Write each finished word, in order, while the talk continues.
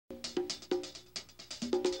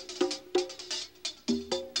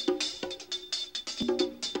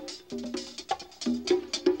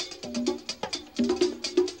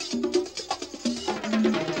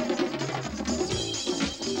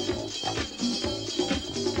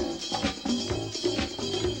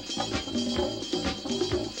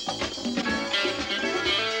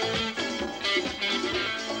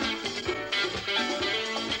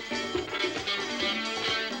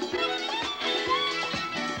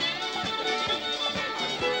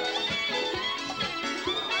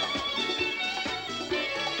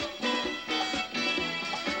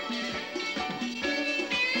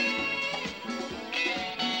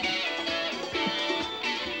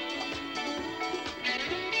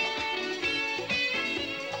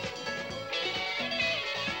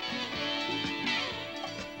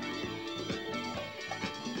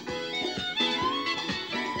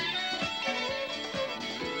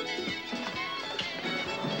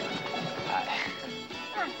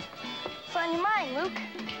doing, Luke?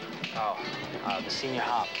 Oh, the senior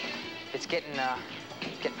hop. It's getting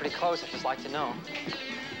pretty close. I'd just like to know.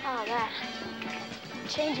 Oh, that.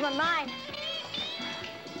 Changed my mind.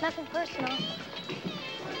 Nothing personal.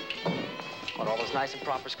 What, all those nice and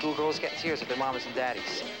proper schoolgirls getting tears at their mamas and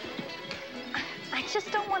daddies? I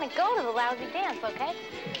just don't want to go to the lousy dance, okay?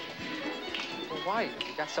 Well, why?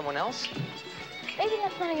 You got someone else? Maybe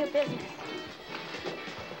that's none of your business.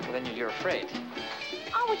 Well, then you're afraid.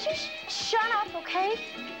 Oh, would you shut up, okay?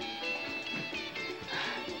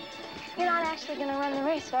 You're not actually going to run the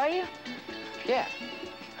race, are you? Yeah.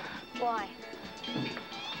 Why?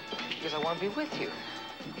 Because I want to be with you.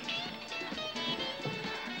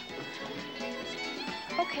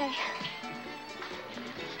 Okay.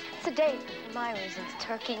 It's a date for my reasons,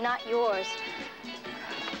 Turkey, not yours.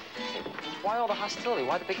 Why all the hostility?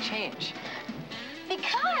 Why the big change?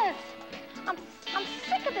 Because I'm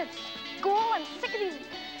sick of this school. I'm sick of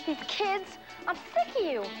these kids. I'm sick of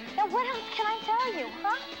you. Now, what else can I tell you,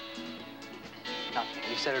 huh? Nothing.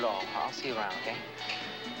 You said it all. I'll see you around, okay?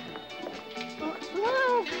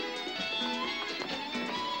 Luke!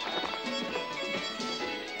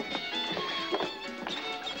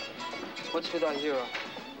 What's with our hero?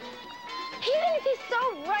 He thinks he's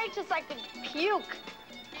so righteous I could puke.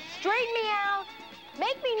 Straighten me out.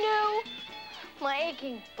 Make me new. My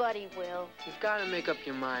aching buddy will. You've got to make up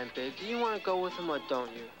your mind, babe. Do you want to go with him or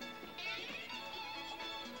don't you?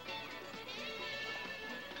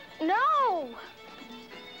 No!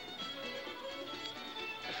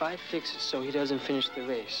 If I fix it so he doesn't finish the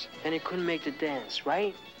race, then he couldn't make the dance,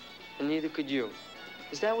 right? And neither could you.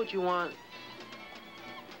 Is that what you want?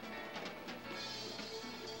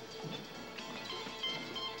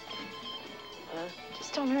 Huh?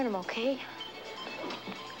 Just don't hurt him, okay?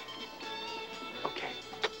 Okay.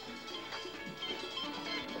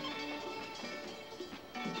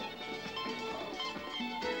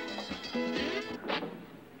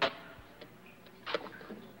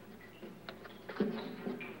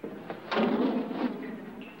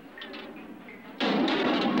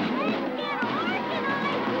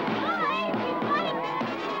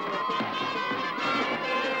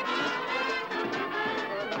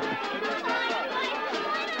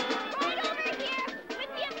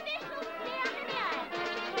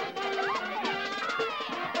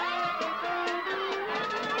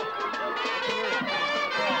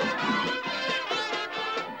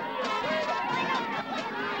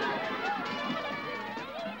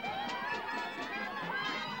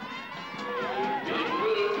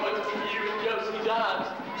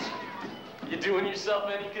 Doing yourself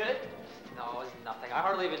any good? No, it's nothing. I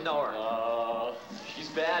hardly even know her. She's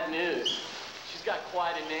bad news. She's got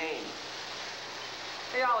quite a name.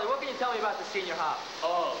 Hey, Ollie, what can you tell me about the senior hop?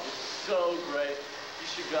 Oh, it's so great. You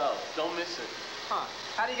should go. Don't miss it. Huh.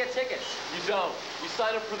 How do you get tickets? You don't. You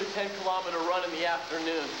sign up for the 10-kilometer run in the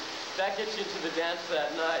afternoon. That gets you into the dance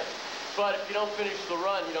that night. But if you don't finish the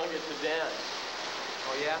run, you don't get to dance.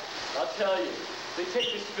 Oh, yeah? I'll tell you, they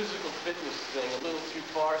take this physical fitness thing a little too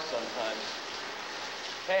far sometimes.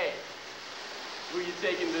 Hey, who are you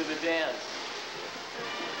taking to the dance?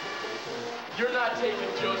 You're not taking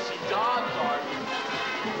Josie Dobbs, are you?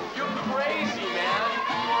 You're crazy, man.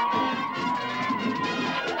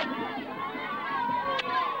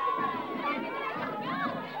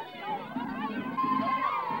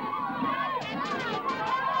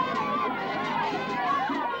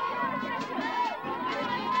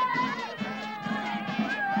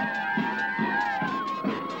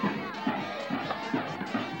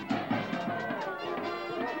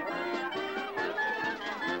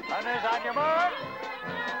 Runners on your mark.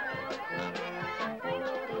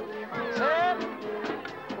 Set.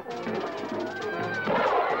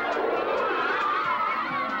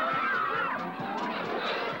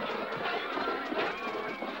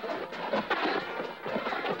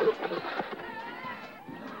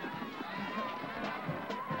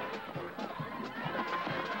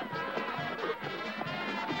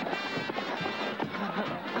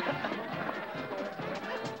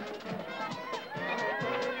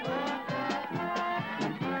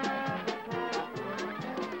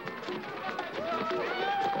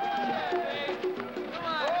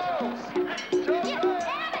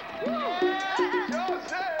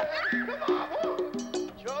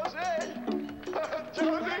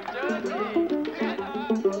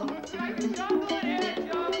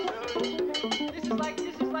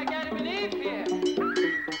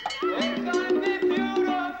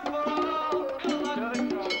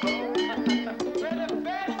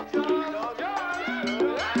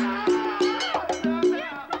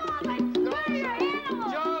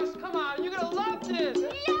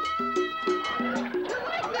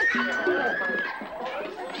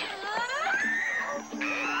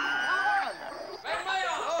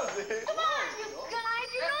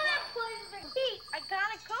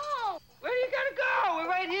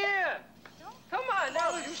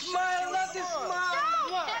 Smile, let this smile.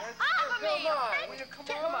 Don't! Get off of me!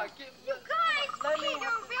 Come on. You guys, please,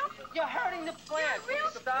 You're hurting the plant. You're real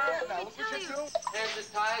Stop. Now, look what you do. Hands are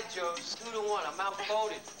tied, Joe. 2-1. I'm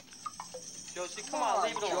outvoted. Josie, come on,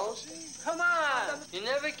 leave it alone. Josie. Come on. You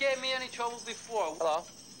never gave me any trouble before. Hello?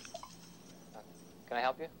 Can I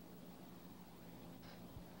help you?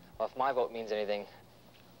 Well, if my vote means anything,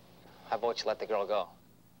 I vote you let the girl go.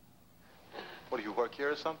 What, do you work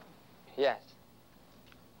here or something? Yes.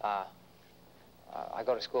 I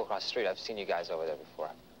go to school across the street. I've seen you guys over there before.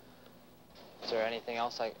 Is there anything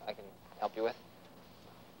else I can help you with?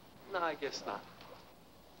 No, I guess not.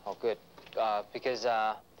 Oh, good. Because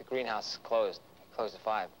the greenhouse closed. Closed at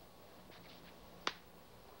 5.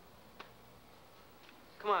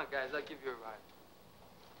 Come on, guys. I'll give you a ride.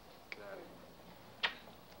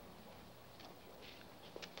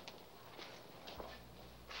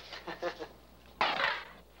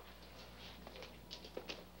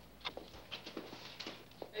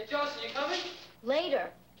 Hey, Josie, you coming? Later.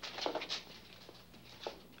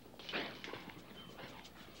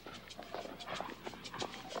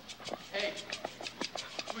 Hey,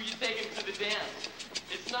 who you taking to the dance?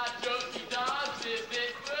 It's not Josie Dobbs, is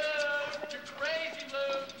it? Lou, you're crazy,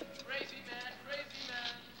 Lou. Crazy man, crazy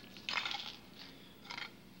man.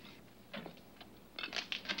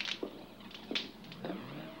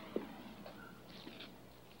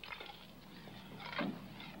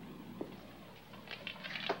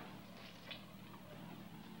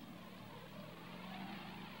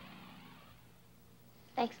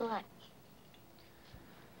 Thanks a lot.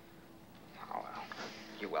 Oh, well,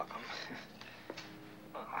 you're welcome.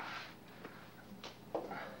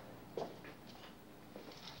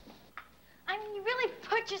 I mean, you really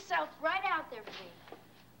put yourself right out there for me.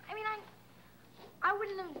 I mean, I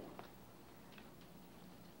wouldn't have...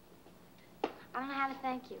 I don't know how to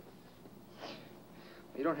thank you.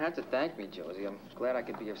 You don't have to thank me, Josie. I'm glad I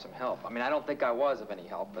could be of some help. I mean, I don't think I was of any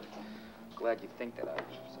help, but I'm glad you think that I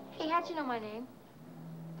was. Hey, how'd you know my name?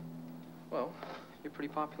 Well, you're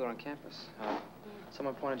pretty popular on campus.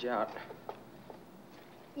 Someone pointed you out.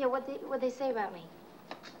 Yeah, what'd they say about me?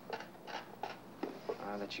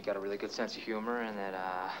 That you got a really good sense of humor and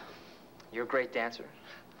that, you're a great dancer.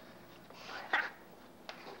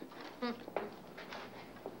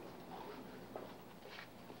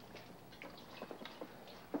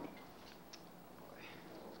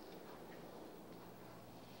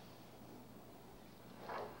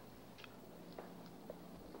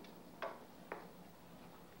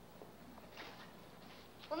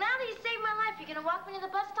 Well, now that you saved my life, you gonna walk me to the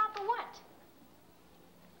bus stop or what?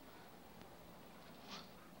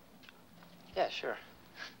 Yeah, sure.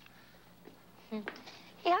 Hey,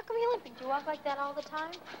 how come you limping? Do you walk like that all the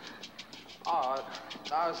time? Oh,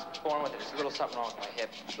 I was born with it. There's a little something wrong with my hip.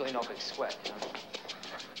 It's really no big sweat, you know?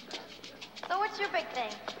 So what's your big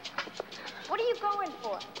thing? What are you going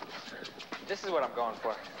for? This is what I'm going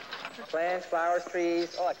for. Plants, flowers,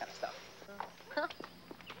 trees, all that kind of stuff.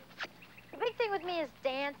 The big thing with me is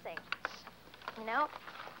dancing, you know?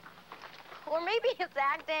 Or maybe it's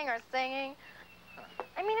acting or singing.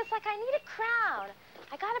 I mean, it's like I need a crowd.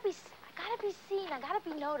 I gotta be seen. I gotta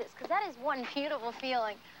be noticed, because that is one beautiful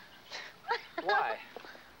feeling. Why?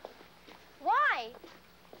 Why?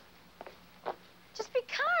 Just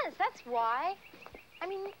because. That's why. I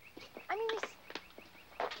mean,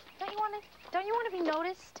 don't you want to be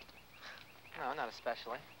noticed? No, not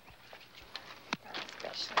especially. Not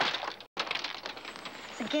especially.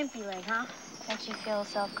 It's a gimpy leg, huh? Don't you feel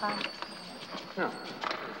self-conscious? No, I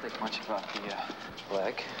didn't think much about the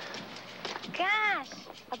leg. Gosh,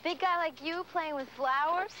 a big guy like you playing with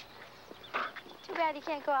flowers? Too bad you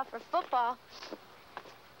can't go out for football.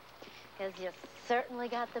 Because you certainly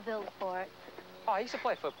got the build for it. Oh, I used to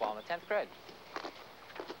play football in the 10th grade.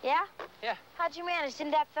 Yeah? Yeah. How'd you manage?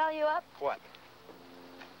 Didn't that fill you up? What?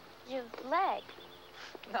 Your leg.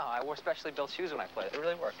 No, I wore specially built shoes when I played. It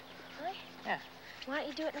really worked. Really? Yeah. Why don't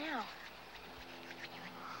you do it now?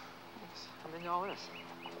 I'm into all this.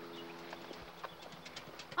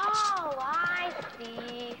 Oh, I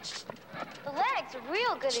see. The leg's a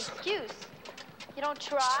real good excuse. You don't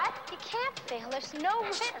try, you can't fail. There's no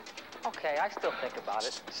risk. Okay, I still think about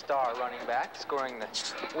it. Star running back, scoring the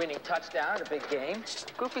winning touchdown at a big game.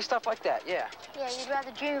 Goofy stuff like that, yeah. Yeah, you'd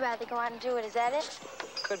rather dream about it than go out and do it. Is that it?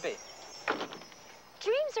 Could be.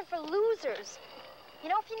 Dreams are for losers. You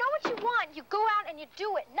know, if you know what you want, you go out and you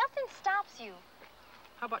do it. Nothing stops you.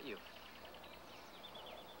 How about you?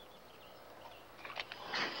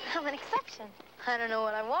 I'm an exception. I don't know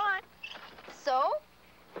what I want. So,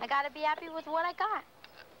 I gotta be happy with what I got.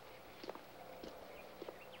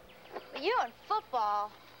 But you and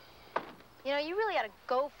football, You know, you really ought to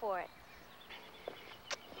go for it.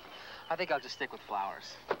 I think I'll just stick with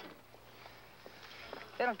flowers.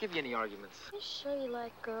 They don't give you any arguments. You sure you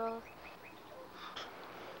like girls?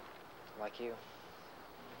 Like you.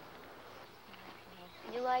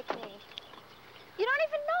 You like me. You don't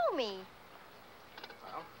even know me.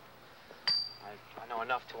 Well, I know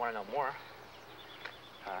enough to want to know more.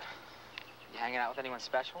 You hanging out with anyone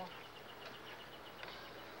special?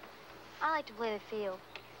 I like to play the field.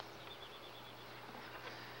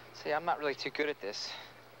 See, I'm not really too good at this.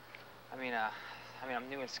 I mean, I'm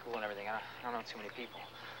new in school and everything. I don't know too many people.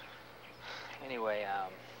 Anyway,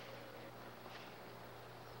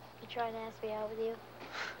 You trying to ask me out with you?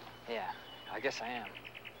 yeah, I guess I am.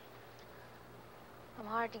 I'm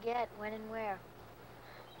hard to get. When and where?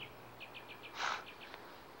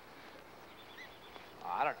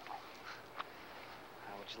 Oh, I don't know.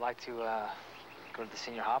 Would you like to, go to the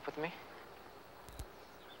senior hop with me?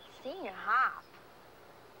 Senior hop?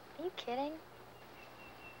 Are you kidding?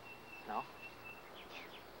 No?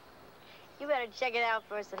 You better check it out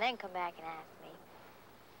first and then come back and ask me.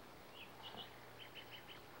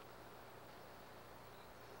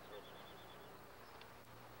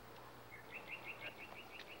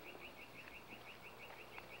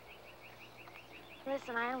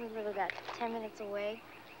 Listen, I only live about 10 minutes away.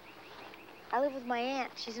 I live with my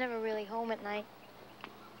aunt. She's never really home at night.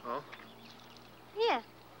 Oh? Yeah.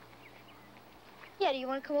 Yeah, do you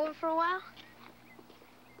want to come over for a while?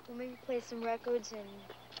 We'll maybe play some records and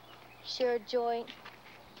share a joint.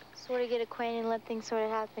 Sort of get acquainted and let things sort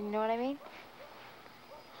of happen, you know what I mean?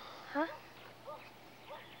 Huh?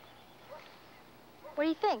 What do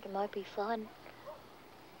you think? It might be fun.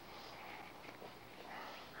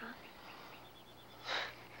 Huh?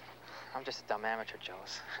 I'm just a dumb amateur,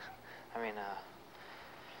 Joes. I mean,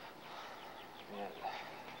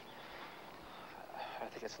 I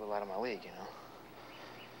think it's a little out of my league, you know?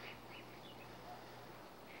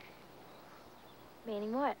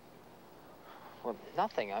 Meaning what? Well,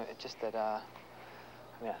 nothing. It's just that, I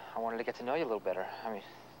wanted to get to know you a little better. I mean,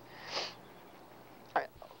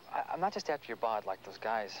 I'm not just after your bod like those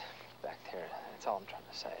guys back there. That's all I'm trying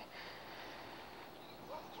to say.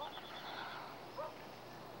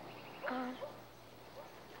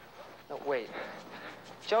 No, wait.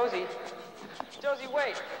 Josie! Josie,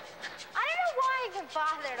 wait! I don't know why you get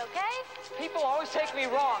bothered, okay? People always take me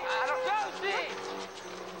wrong. I don't... Josie!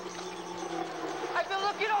 I've been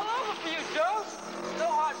looking all over for you, Joe.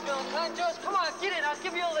 No hard feelings, huh, Joe? Come on, get in. I'll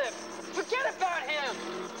give you a lift. Forget about him.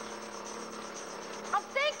 I'm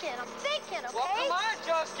thinking, okay? Well, come on,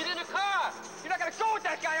 Joe. Get in the car. You're not going to go with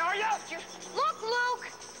that guy, are you? Look,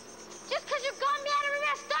 Luke. Just because you got me out of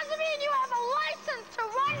arrest doesn't mean you have a license to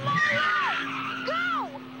run my life.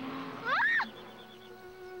 Go! Ah!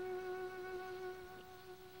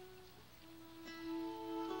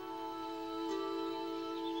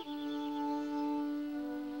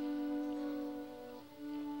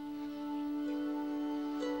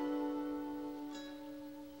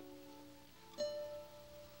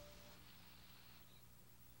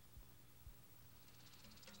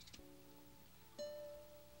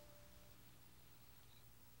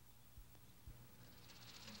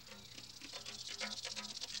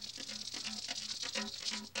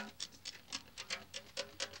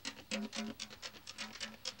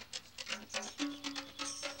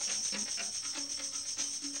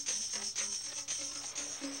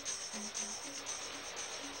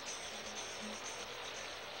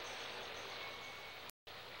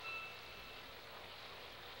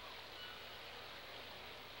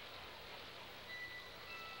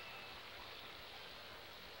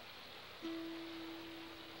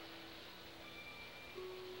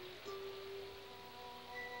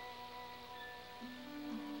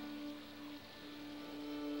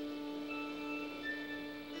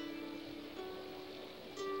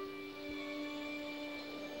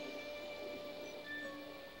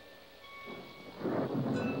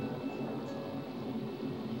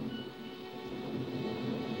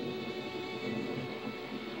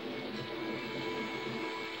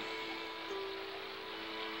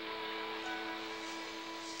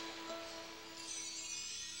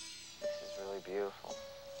 Beautiful.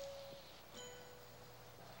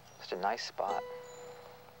 Such a nice spot.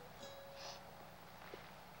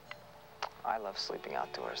 I love sleeping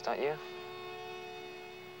outdoors, don't you?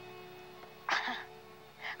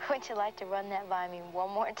 Would you like to run that by me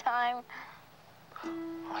one more time?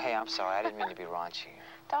 Oh, hey, I'm sorry. I didn't mean to be raunchy.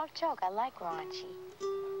 Don't joke. I like raunchy.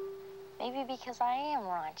 Maybe because I am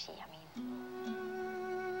raunchy. I mean,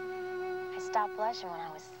 I stopped blushing when I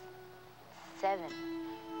was 7.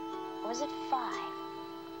 Or was it 5?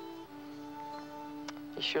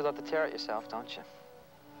 You sure love to tear at yourself, don't you?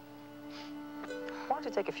 Why don't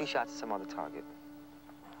you take a few shots at some other target?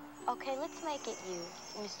 Okay, let's make it you,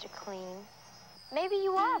 Mr. Clean. Maybe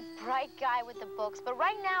you are a bright guy with the books, but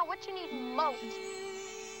right now what you need most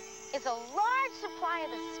is a large supply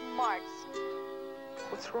of the smarts.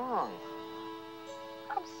 What's wrong?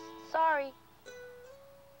 I'm sorry.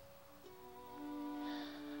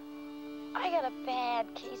 I got a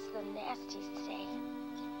bad case of the nasties today.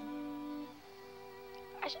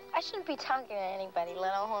 I shouldn't be talking to anybody,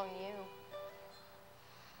 let alone you.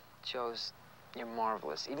 Joe's, you're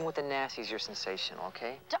marvelous. Even with the nasties, you're sensational,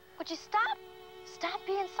 okay? Would you stop? Stop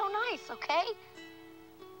being so nice, okay?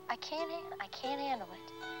 I can't handle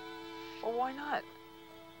it. Well, why not?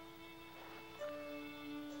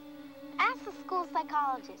 Ask the school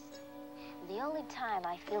psychologist. The only time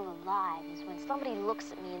I feel alive is when somebody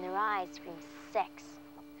looks at me and their eyes scream sex.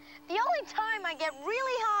 The only time I get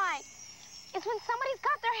really high is when somebody's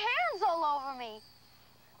got their hands all over me.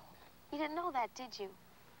 You didn't know that, did you?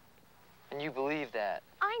 And you believe that?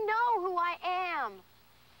 I know who I am.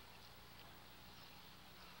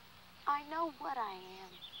 I know what I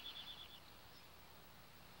am.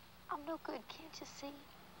 I'm no good, can't you see?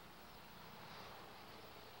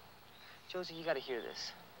 Josie, you gotta hear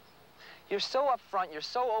this. You're so upfront, you're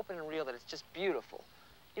so open and real that it's just beautiful.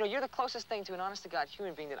 You know, you're the closest thing to an honest-to-God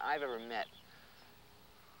human being that I've ever met.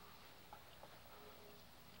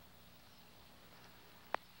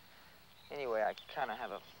 Anyway, I kind of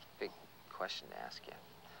have a big question to ask you.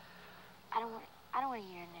 I don't want to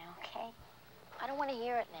hear it now, okay? I don't want to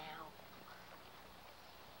hear it now.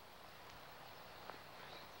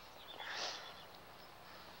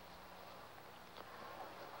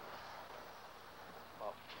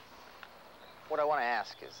 Well, what I want to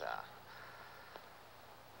ask is,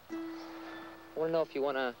 I want to know if you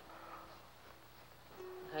want to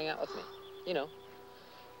hang out with me. You know,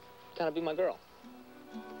 kind of be my girl.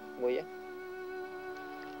 Will you?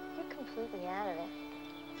 You're completely out of it.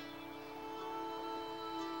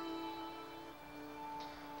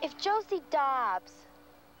 If Josie Dobbs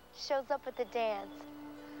shows up at the dance,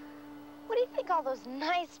 what do you think all those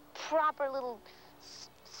nice, proper little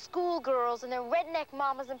schoolgirls and their redneck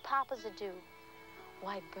mamas and papas would do?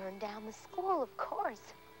 Why, burn down the school, of course.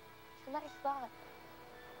 It's a nice thought.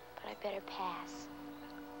 But I better pass.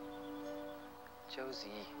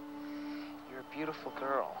 Josie, you're a beautiful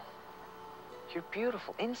girl. You're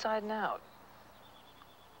beautiful, inside and out.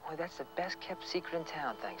 Why, that's the best-kept secret in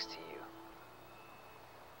town, thanks to you.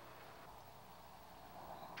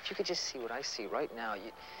 If you could just see what I see right now,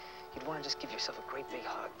 you'd want to just give yourself a great big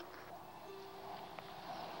hug.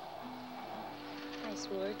 Nice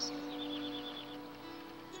words.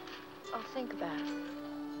 I'll think about it.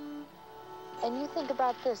 And you think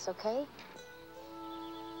about this, okay?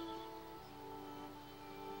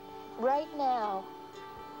 Right now,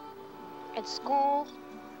 at school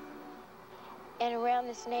and around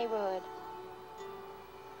this neighborhood,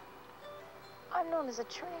 I'm known as a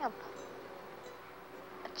tramp.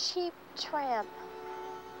 A cheap tramp.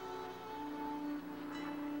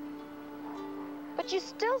 But you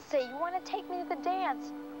still say you want to take me to the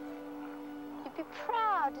dance. You'd be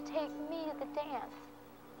proud to take me to the dance.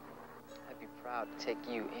 I'd be proud to take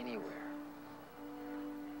you anywhere.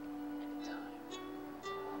 Anytime.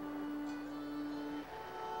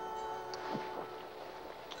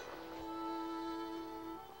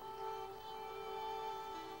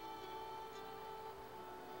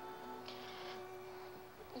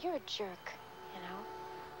 You're a jerk, you know?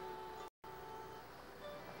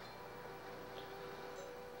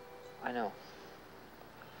 I know.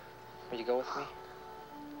 Will you go with me?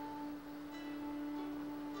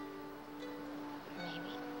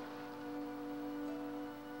 Maybe.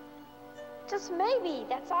 Just maybe.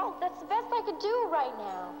 That's all. That's the best I could do right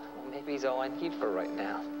now. Well, maybe he's all I need for right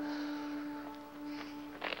now.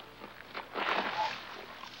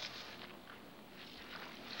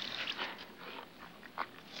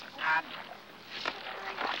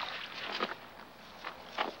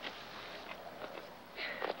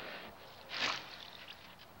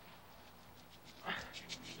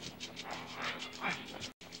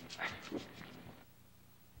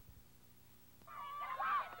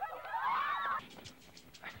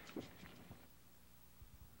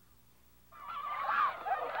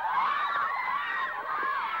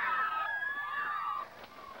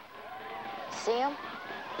 See him?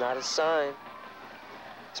 Not a sign.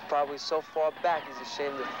 He's probably so far back he's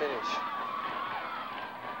ashamed to finish.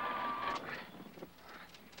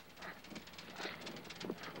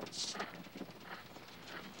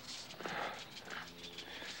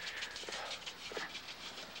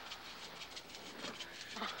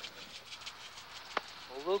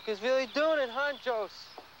 Luke is really doing it, huh, Jose?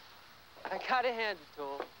 I gotta hand it to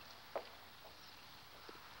him.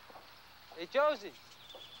 Hey, Josie.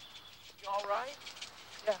 You all right?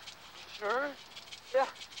 Yeah. Sure? Yeah.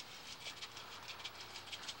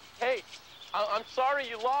 Hey, I'm sorry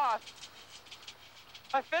you lost.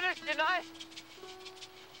 I finished, didn't I?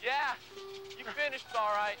 Yeah, you finished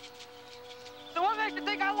all right. So what makes you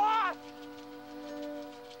think I lost?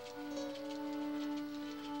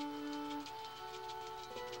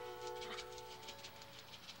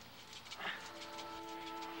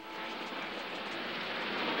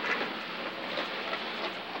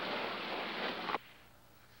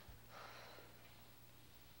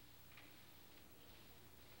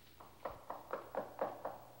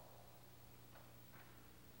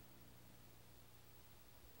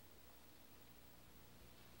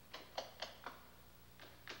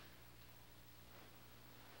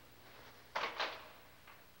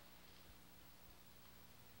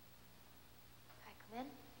 Come in.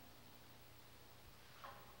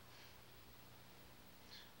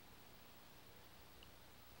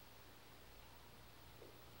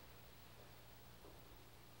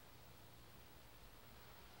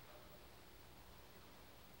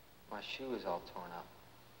 My shoe is all torn up.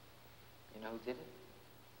 You know who did it?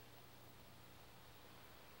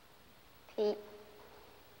 Pete.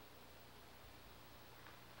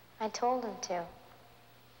 I told him to.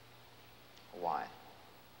 Why?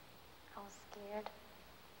 I was scared.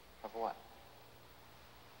 Of what?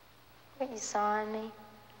 What you saw in me.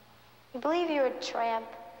 You believe you're a tramp.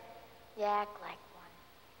 You act like one.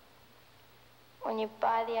 When you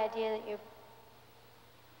buy the idea that you're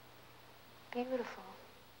beautiful,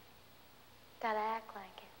 gotta act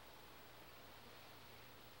like it.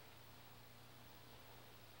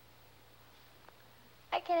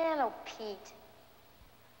 I can handle Pete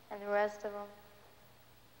and the rest of them.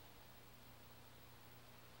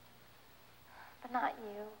 But not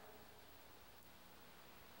you.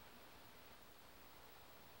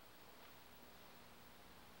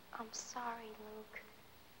 I'm sorry, Luke.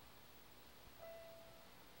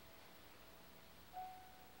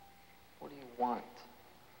 What do you want?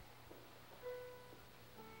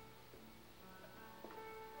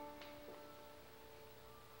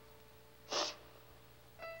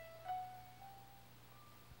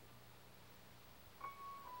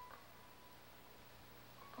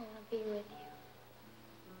 I want to be with you.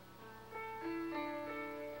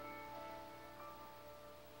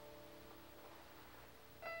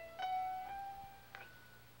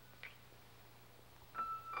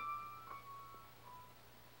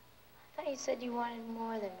 I thought you said you wanted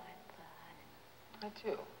more than my blood. I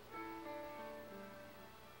do.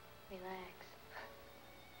 Relax.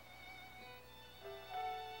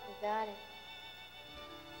 You got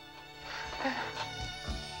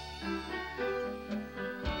it.